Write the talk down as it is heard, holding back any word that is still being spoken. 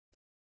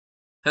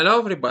Hello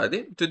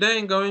everybody, today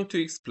I'm going to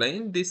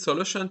explain the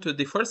solution to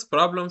the first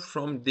problem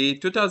from the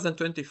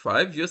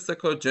 2025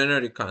 USACO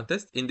January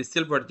contest in the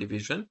Silver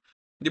Division,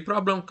 the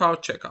problem cow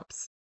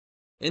checkups.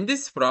 In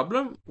this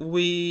problem,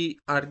 we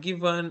are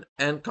given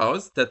n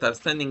cows that are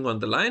standing on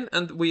the line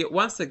and we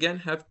once again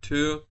have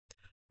to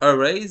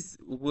erase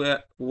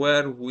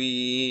where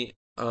we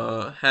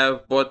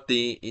have both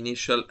the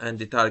initial and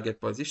the target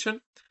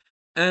position.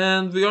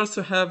 And we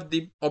also have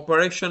the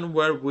operation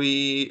where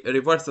we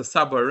reverse a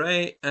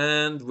subarray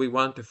and we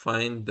want to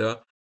find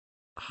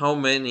how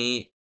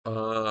many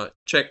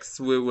checks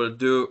we will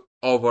do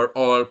over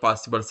all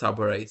possible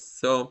subarrays.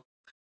 So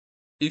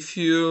if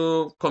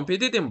you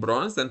competed in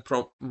bronze and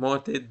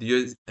promoted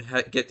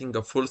getting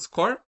a full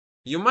score,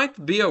 you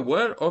might be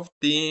aware of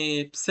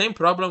the same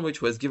problem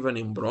which was given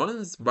in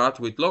bronze, but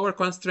with lower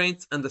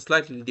constraints and a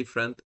slightly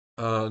different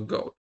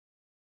goal.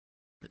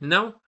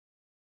 Now,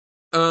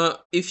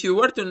 if you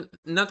were to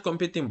not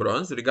compete in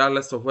bronze,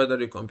 regardless of whether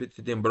you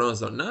competed in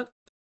bronze or not,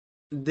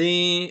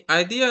 the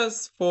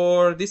ideas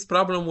for this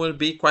problem will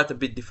be quite a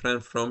bit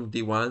different from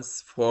the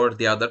ones for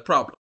the other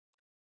problem.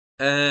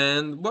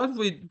 And what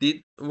we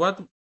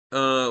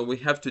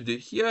have to do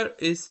here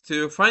is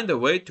to find a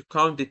way to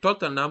count the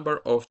total number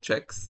of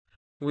checks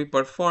we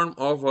perform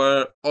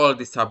over all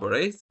the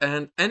subarrays,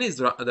 and n is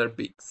rather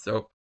big.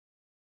 So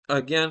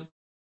again,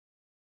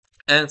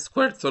 n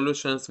squared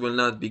solutions will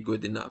not be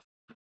good enough.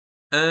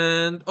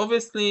 And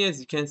obviously, as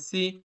you can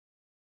see,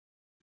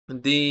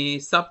 the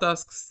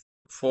subtasks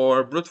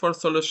for brute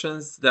force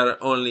solutions, there are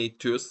only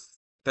two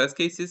test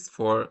cases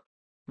for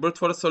brute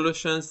force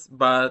solutions,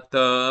 but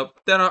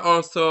there are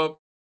also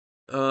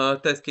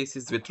test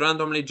cases with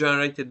randomly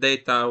generated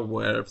data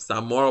where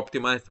some more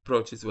optimized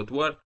approaches would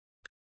work,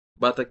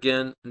 but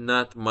again,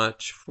 not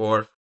much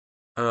for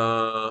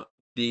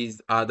these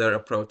other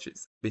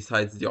approaches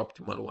besides the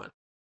optimal one.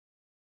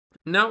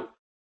 Now,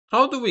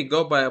 how do we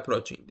go by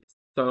approaching this?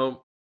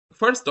 So,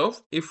 first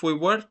off, if we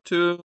were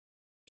to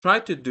try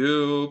to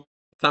do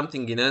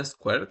something in n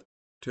squared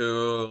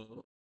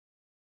to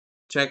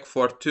check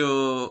for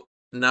two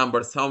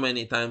numbers how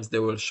many times they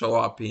will show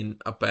up in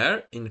a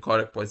pair in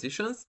correct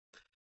positions,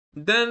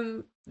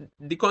 then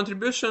the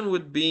contribution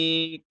would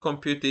be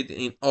computed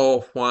in O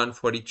of 1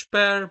 for each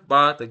pair,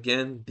 but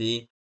again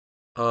the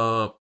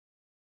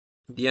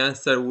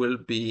answer will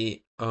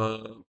be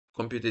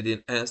computed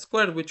in n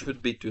squared, which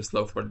would be too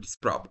slow for this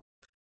problem.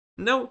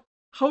 Now,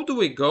 how do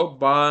we go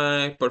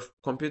by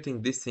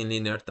computing this in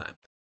linear time?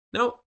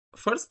 Now,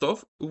 first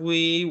off,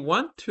 we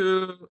want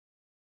to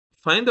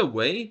find a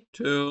way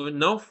to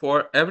know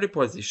for every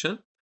position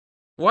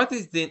what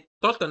is the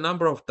total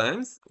number of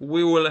times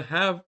we will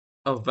have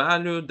a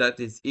value that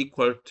is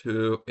equal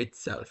to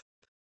itself.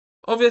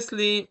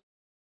 Obviously,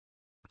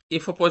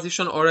 if a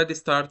position already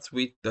starts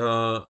with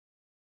the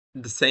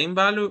same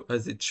value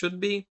as it should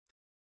be,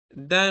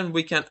 then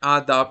we can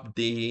add up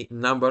the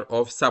number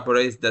of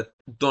subarrays that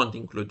don't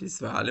include this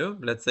value.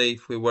 Let's say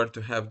if we were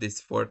to have this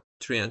for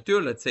 3 and 2,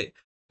 let's say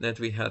that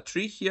we had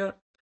 3 here,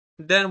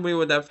 then we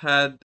would have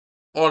had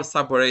all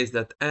subarrays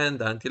that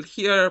end until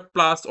here,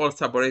 plus all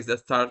subarrays that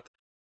start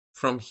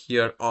from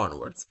here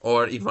onwards,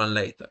 or even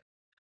later.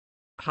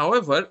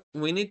 However,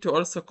 we need to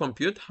also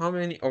compute how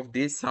many of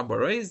these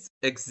subarrays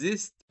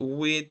exist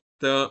within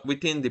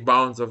the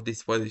bounds of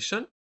this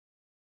position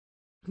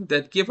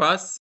that give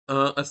us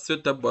a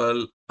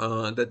suitable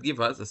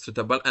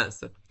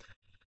answer.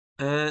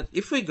 And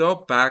if we go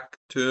back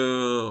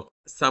to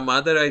some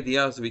other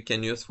ideas we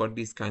can use for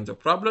these kinds of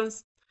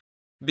problems,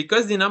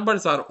 because the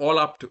numbers are all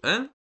up to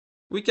n,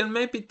 we can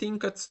maybe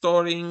think at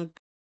storing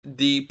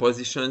the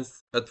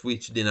positions at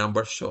which the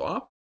numbers show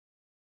up,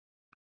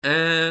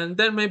 and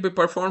then maybe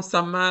perform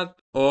some math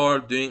or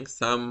doing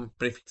some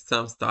prefix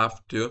sum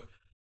stuff to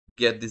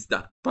get this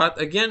done. But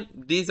again,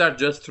 these are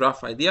just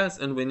rough ideas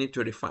and we need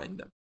to refine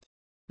them.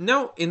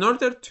 Now, in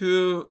order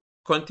to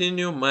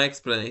continue my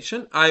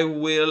explanation, I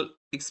will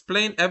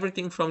explain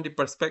everything from the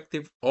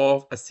perspective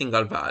of a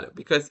single value,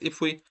 because if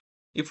we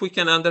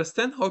can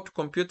understand how to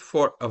compute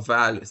for a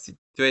value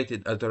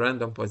situated at a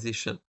random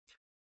position,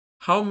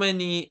 how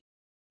many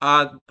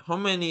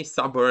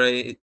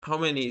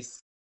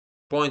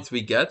points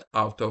we get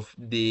out of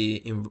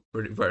the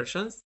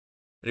reversals,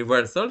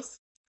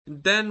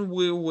 then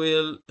we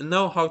will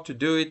know how to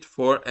do it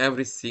for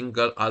every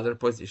single other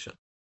position.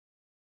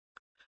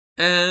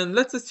 And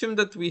let's assume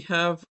that we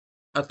have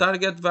a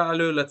target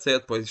value, let's say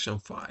at position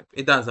 5.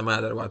 It doesn't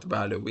matter what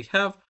value we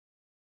have.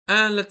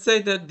 And let's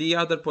say that the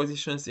other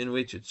positions in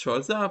which it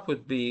shows up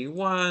would be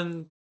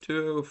 1,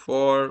 2,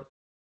 4,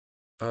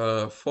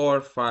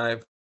 4,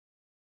 5,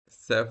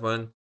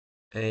 7,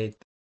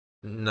 8,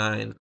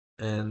 9,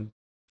 and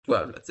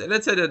 12.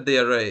 Let's say that the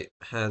array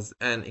has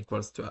n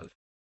equals 12.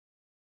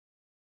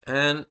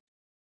 And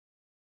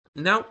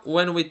now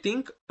when we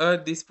think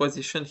this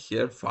position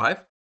here,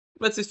 5,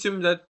 let's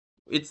assume that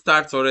it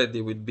starts already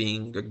with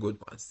being a good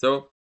one.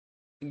 So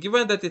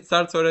given that it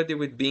starts already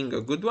with being a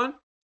good one,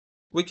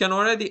 we can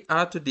already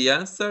add to the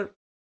answer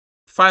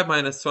 5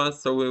 minus 1,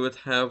 so we would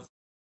have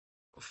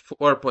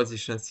 4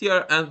 positions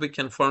here, and we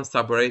can form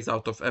subarrays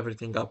out of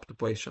everything up to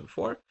position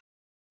 4.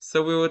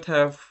 So we would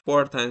have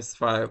 4 times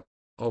 5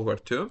 over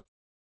 2,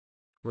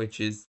 which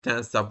is 10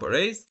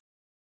 subarrays.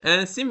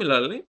 And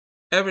similarly,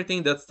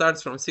 everything that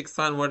starts from 6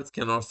 onwards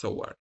can also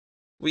work.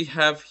 We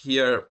have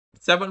here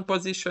 7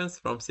 positions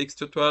from 6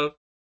 to 12,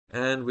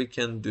 and we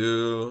can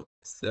do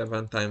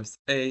 7 times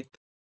 8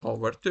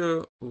 over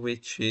 2,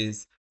 which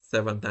is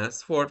 7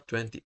 times 4,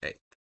 28.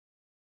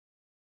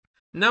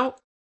 Now,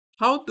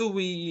 how do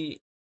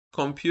we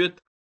compute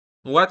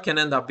what can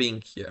end up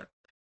being here?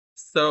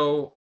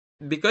 So,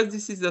 because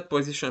this is at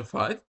position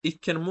 5,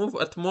 it can move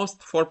at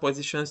most 4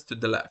 positions to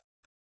the left,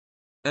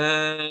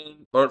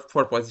 or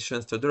 4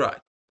 positions to the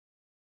right.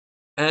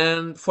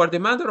 And for the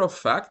matter of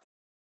fact,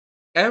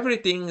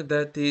 everything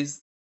that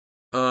is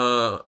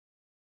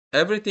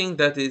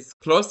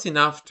close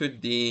enough to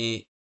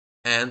the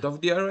end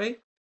of the array.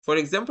 For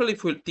example,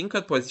 if we think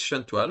at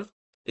position 12,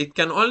 it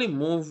can only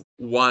move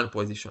 1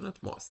 position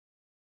at most.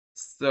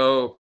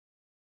 So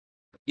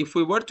if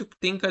we were to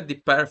think at the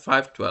pair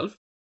 5, 12,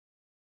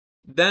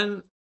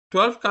 then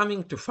 12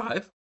 coming to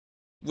 5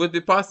 would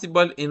be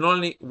possible in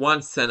only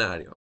one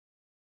scenario.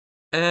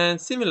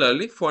 And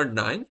similarly for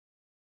 9,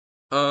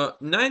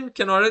 9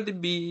 can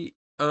already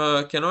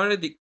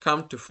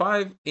come to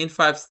 5 in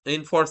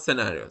 4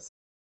 scenarios.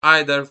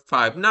 Either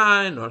 5,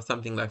 9 or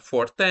something like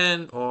 4,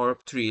 10 or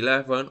 3,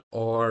 11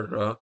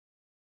 or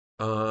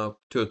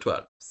 2,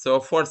 12. So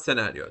 4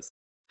 scenarios.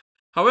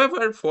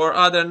 However, for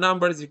other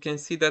numbers, you can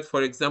see that,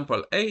 for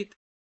example, 8,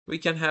 we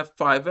can have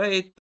 5,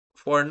 8,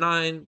 4,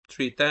 9,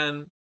 3,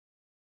 10,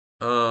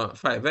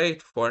 5,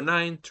 8, 4,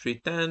 9, 3,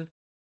 10,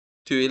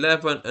 2,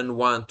 11, and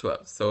 1,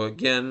 12. So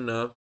again,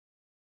 the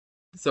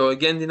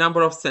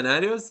number of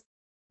scenarios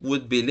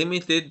would be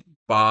limited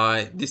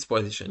by this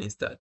position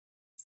instead.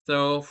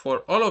 So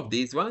for all of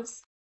these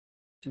ones,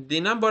 the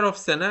number of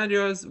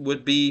scenarios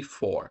would be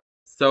 4.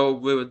 So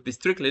we would be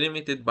strictly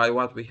limited by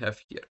what we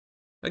have here.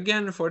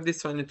 Again, for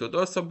this one, it would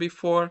also be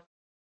 4.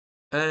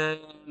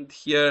 And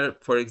here,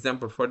 for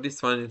example, for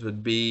this one, it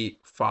would be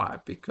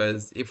 5.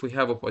 Because if we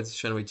have a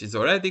position which is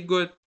already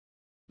good,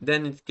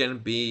 then it can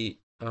be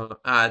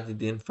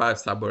added in 5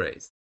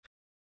 subarrays.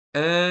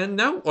 And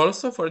now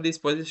also for these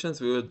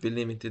positions, we would be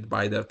limited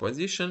by their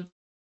position.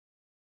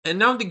 And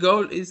now the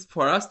goal is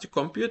for us to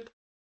compute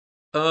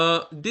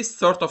this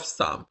sort of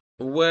sum,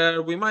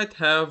 where we might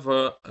have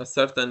a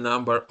certain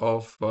number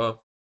of,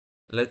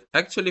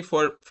 actually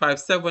for 5,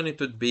 7,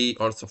 it would be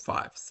also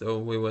 5. So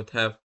we would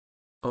have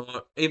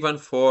even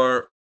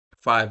for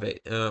 5,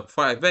 8,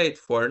 5, 8,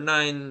 4,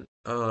 9,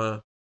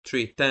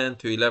 3, 10,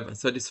 2, 11.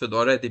 So this would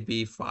already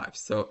be 5.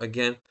 So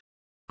again,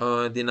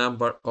 the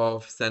number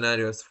of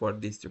scenarios for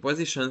these two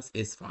positions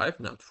is 5,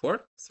 not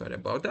 4. Sorry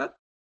about that.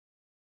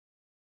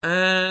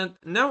 And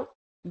now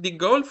the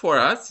goal for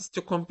us is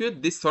to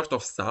compute this sort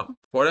of sum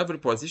for every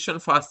position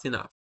fast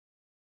enough.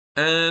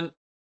 And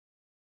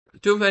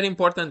two very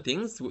important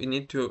things we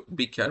need to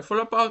be careful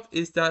about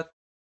is that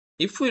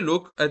if we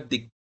look at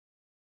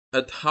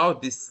how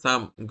this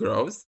sum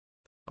grows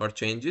or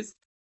changes,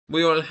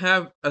 we will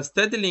have a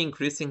steadily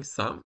increasing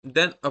sum,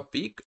 then a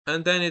peak,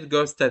 and then it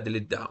goes steadily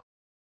down.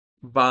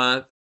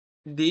 But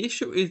the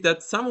issue is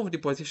that some of the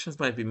positions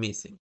might be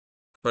missing.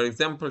 For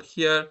example,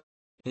 here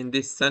in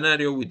this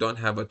scenario, we don't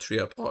have a 3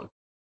 at all.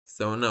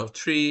 So no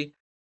 3,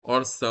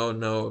 also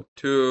no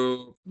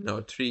 2,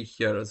 no 3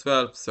 here as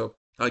well. So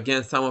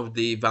again, some of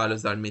the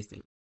values are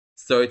missing.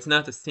 So it's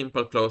not a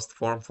simple closed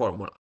form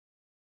formula.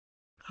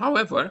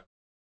 However,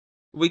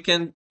 we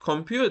can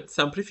compute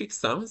some prefix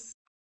sums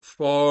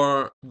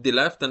for the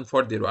left and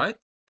for the right,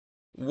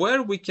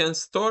 where we can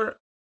store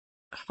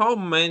how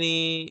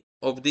many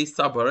of these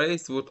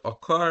subarrays would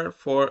occur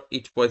for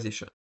each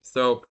position.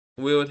 So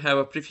we would have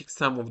a prefix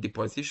sum of the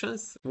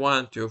positions,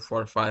 1, 2,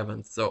 4, 5,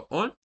 and so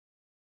on.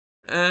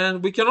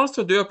 And we can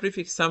also do a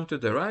prefix sum to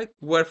the right,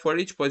 where for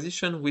each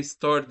position we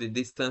store the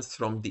distance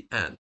from the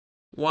end.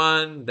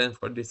 1, then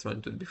for this one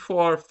it would be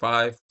 4,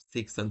 5,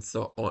 6, and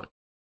so on.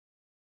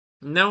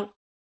 Now,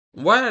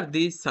 why are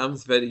these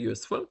sums very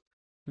useful?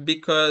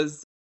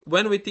 Because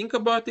when we think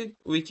about it,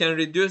 we can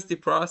reduce the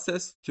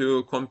process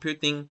to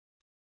computing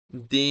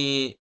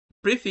the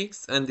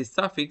prefix and the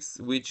suffix,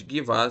 which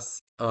give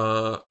us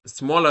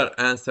smaller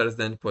answers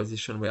than the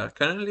position we are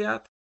currently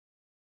at.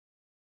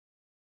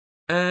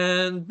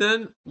 And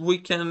then we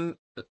can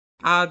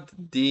add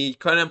the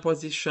current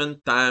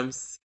position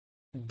times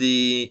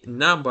the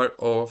number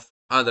of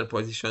other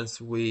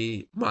positions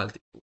we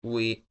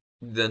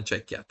didn't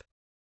check yet.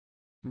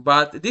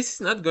 But this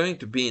is not going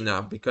to be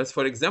enough because,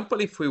 for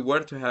example, if we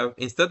were to have,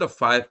 instead of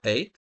 5,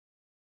 8,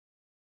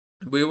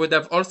 we would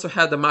have also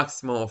had a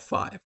maximum of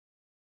 5.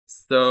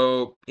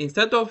 So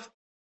instead of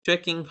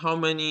checking how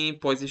many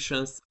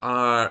positions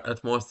are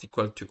at most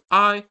equal to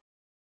I,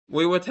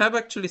 we would have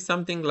actually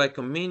something like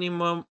a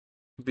minimum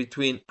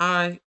between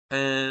I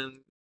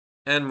and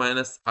n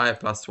minus I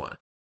plus 1.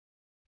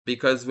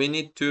 Because we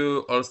need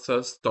to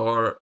also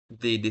store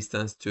the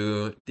distance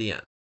to the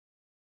end.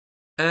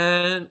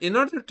 And in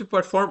order to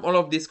perform all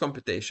of these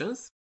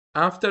computations,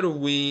 after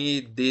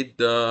we did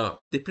the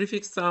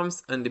prefix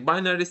sums and the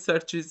binary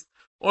searches,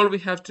 all we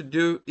have to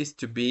do is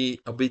to be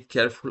a bit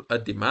careful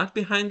at the math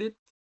behind it.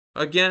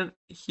 Again,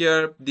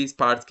 here these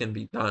parts can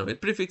be done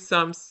with prefix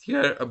sums,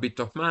 here a bit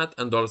of math,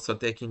 and also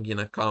taking in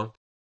account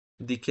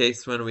the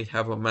case when we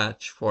have a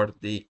match for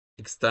the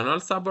external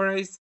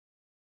subarrays.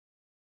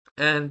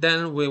 And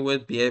then we will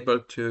be able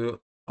to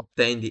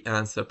obtain the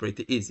answer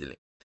pretty easily.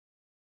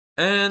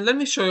 And let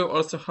me show you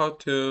also how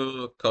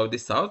to code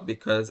this out,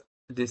 because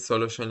this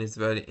solution is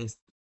very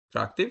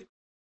instructive.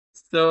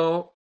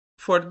 So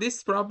for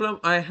this problem,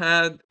 I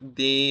had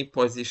the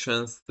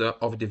positions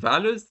of the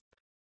values,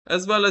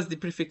 as well as the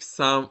prefix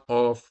sum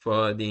of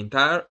the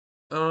entire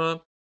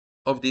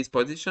of these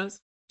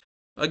positions.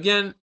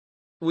 Again,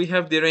 we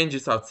have the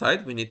ranges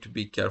outside we need to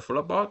be careful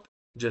about,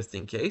 just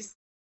in case.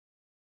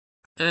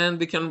 And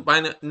we can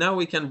now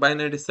we can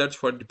binary search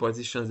for the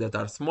positions that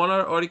are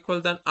smaller or equal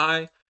than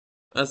I,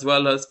 as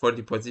well as for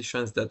the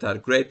positions that are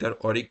greater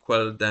or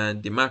equal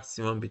than the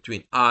maximum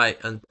between I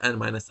and n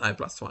minus I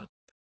plus 1.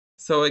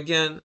 So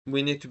again,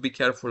 we need to be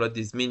careful at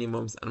these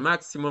minimums and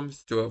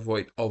maximums to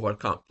avoid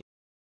overcounting.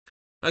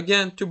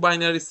 Again, two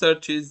binary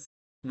searches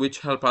which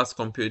help us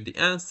compute the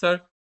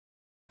answer,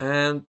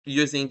 and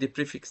using the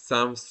prefix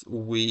sums,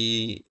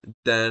 we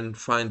then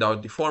find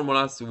out the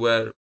formulas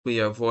where we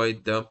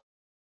avoid the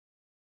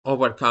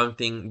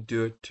overcounting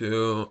due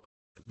to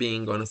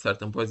being on a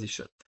certain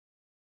position.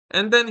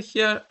 And then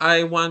here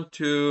I want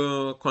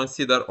to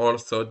consider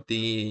also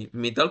the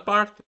middle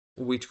part,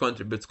 which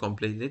contributes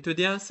completely to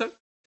the answer.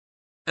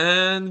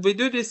 And we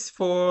do this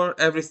for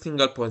every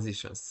single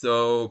position.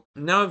 So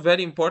now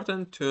very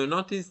important to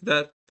notice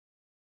that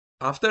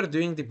after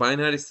doing the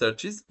binary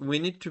searches, we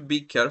need to be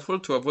careful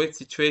to avoid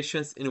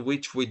situations in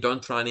which we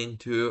don't run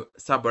into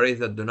subarrays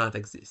that do not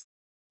exist,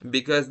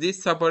 because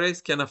these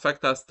subarrays can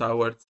affect us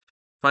towards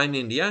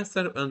finding the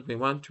answer, and we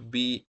want to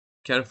be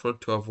careful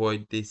to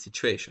avoid these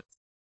situations.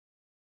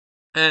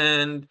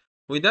 And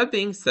with that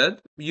being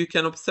said, you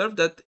can observe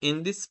that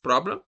in this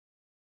problem,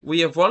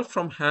 we evolved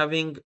from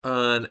having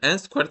an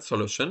n-squared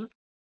solution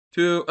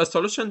to a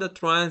solution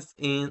that runs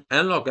in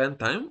n log n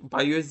time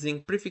by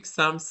using prefix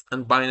sums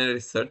and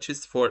binary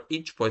searches for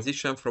each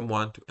position from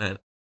 1 to n.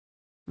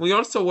 We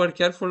also were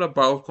careful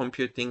about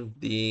computing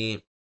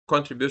the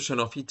contribution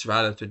of each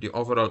value to the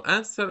overall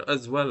answer,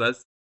 as well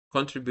as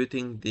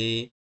contributing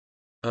the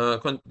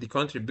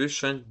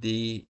contribution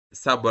the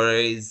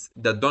subarrays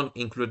that don't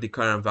include the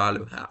current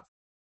value have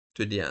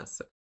to the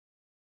answer.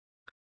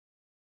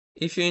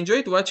 If you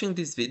enjoyed watching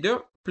this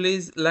video,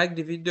 please like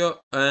the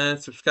video and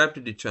subscribe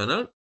to the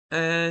channel.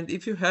 And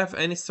if you have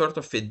any sort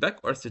of feedback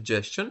or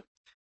suggestion,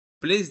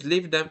 please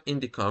leave them in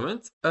the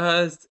comments,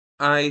 as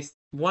I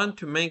want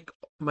to make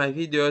my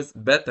videos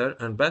better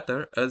and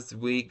better as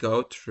we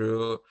go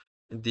through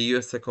the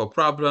USACO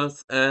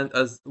problems and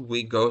as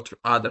we go through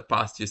other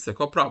past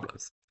USACO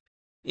problems.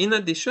 In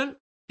addition,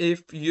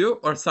 if you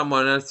or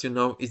someone else you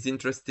know is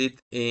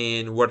interested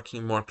in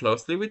working more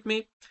closely with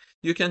me,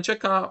 you can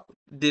check out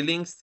the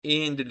links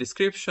in the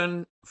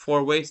description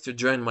for ways to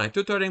join my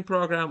tutoring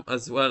program,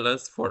 as well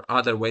as for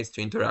other ways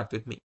to interact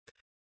with me.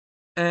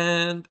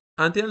 And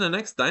until the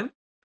next time,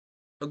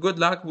 good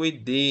luck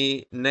with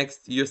the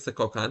next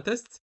USACO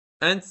contest,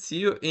 and see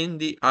you in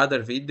the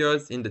other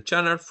videos in the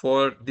channel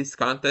for this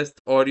contest,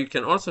 or you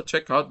can also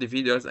check out the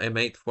videos I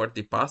made for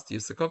the past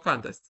USACO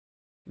contests.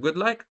 Good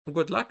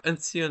luck,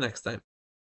 and see you next time.